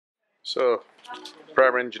So,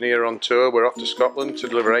 primary engineer on tour. We're off to Scotland to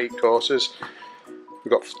deliver 8 courses.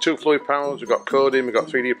 We've got 2 fluid panels, we've got coding, we've got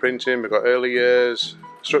 3D printing, we've got early years,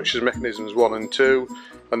 structures, mechanisms 1 and 2.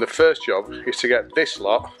 And the first job is to get this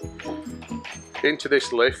lot into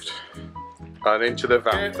this lift and into the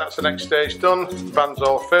van. Okay, that's the next stage done. The van's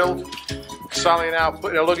all filled. Sally now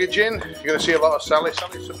putting her luggage in. You're going to see a lot of Sally.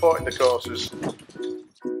 Sally's supporting the courses.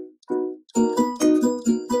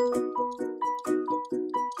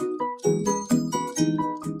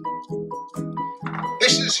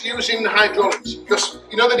 This is using hydraulics, because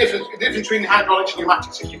you know the difference between hydraulics and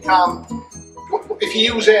pneumatics. If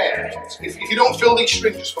you use air, if you don't fill these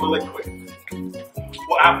syringes full of liquid,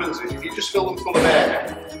 what happens is if you just fill them full of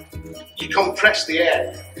air, you compress the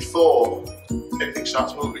air before anything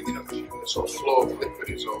starts moving. You know, the sort of flow of liquid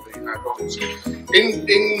is all the hydraulics.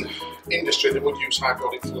 In industry, they would use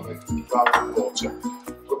hydraulic fluid rather than water,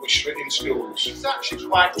 but we shred in schools. It's actually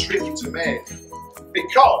quite tricky to make,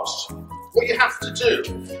 because what you have to do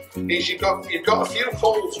is you've got a few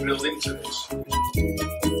holes drilled into this.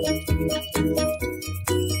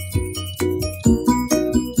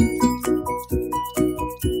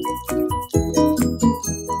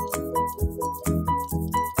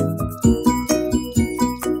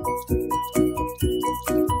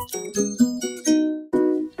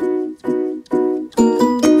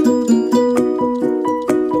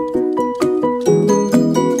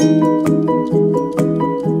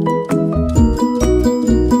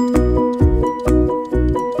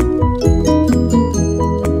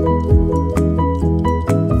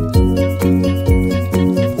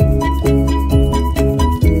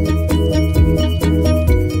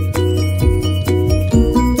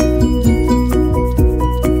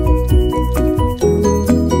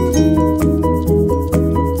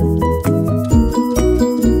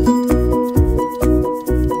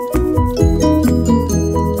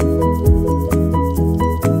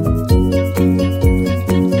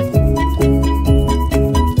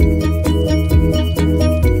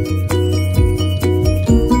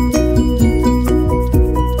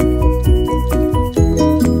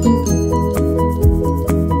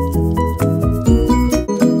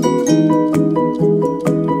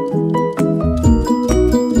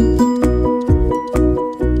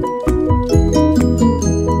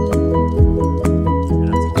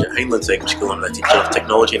 Secondary School. I'm a teacher of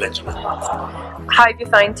technology and engineering. How have you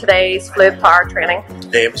found today's fluid power training?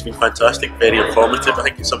 It's been fantastic, very informative. I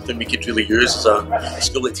think it's something we could really use as a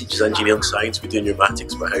school that teaches engineering science. We do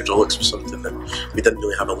pneumatics, but hydraulics was something that we didn't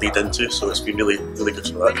really have a lead into, so it's been really good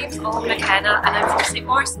for that. My name's Olga McKenna and I'm from St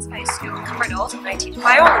Morrison's High School in Cumbernauld and I teach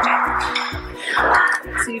biology.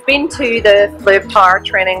 So you've been to the fluid power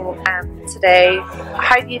training today.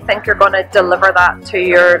 How do you think you're going to deliver that to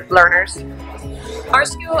your learners? Our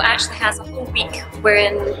school actually has a whole week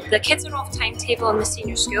wherein the kids are off timetable in the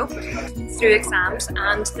senior school through exams,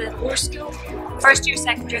 and the lower school, first year,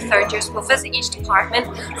 second year, third years, will visit each department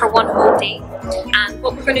for 1 whole day. And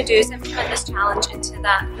what we're going to do is implement this challenge into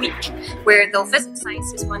that week, where they'll visit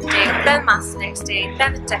sciences one day, then maths the next day,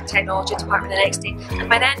 then the technology department the next day, and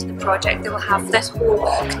by the end of the project they will have this whole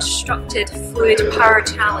constructed fluid power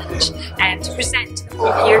challenge to present to the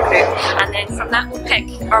whole year group, and then from that we'll pick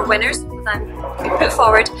our winners who will then be put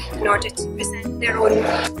forward in order to present their own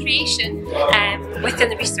creation within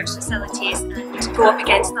the research facilities and go up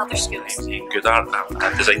against other schools. Good art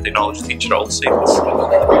and design technology teacher all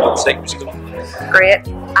secondary school. Great.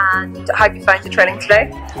 And how have you found the training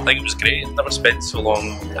today? I think it was great. I've never spent so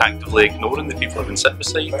long actively ignoring the people I've been sitting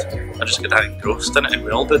beside. I just got engrossed in it, and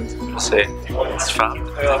we all did. It's fab.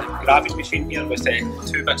 Our gravity machine here with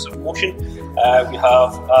 2 bits of motion. We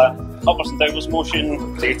have upwards and downwards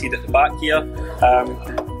motion created at the back here,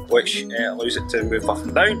 which allows it to move up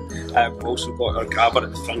and down. We've also got our grabber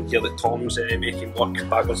at the front here that Tom's making work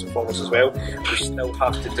backwards and forwards as well. We still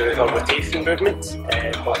have to do our rotation movement,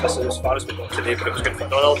 but this is as far as we got today, but it was good for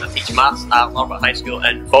Donald. I teach maths at Larbert High School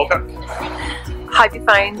in Falkirk. How have you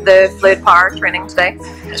found the fluid power training today?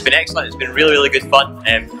 It's been excellent, it's been really good fun.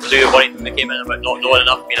 I was really worried when I came in about not knowing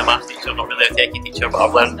enough, being a maths teacher. I'm not really a techie teacher, but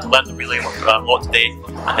I've learned really a lot today.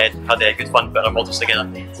 I had good fun putting our models together.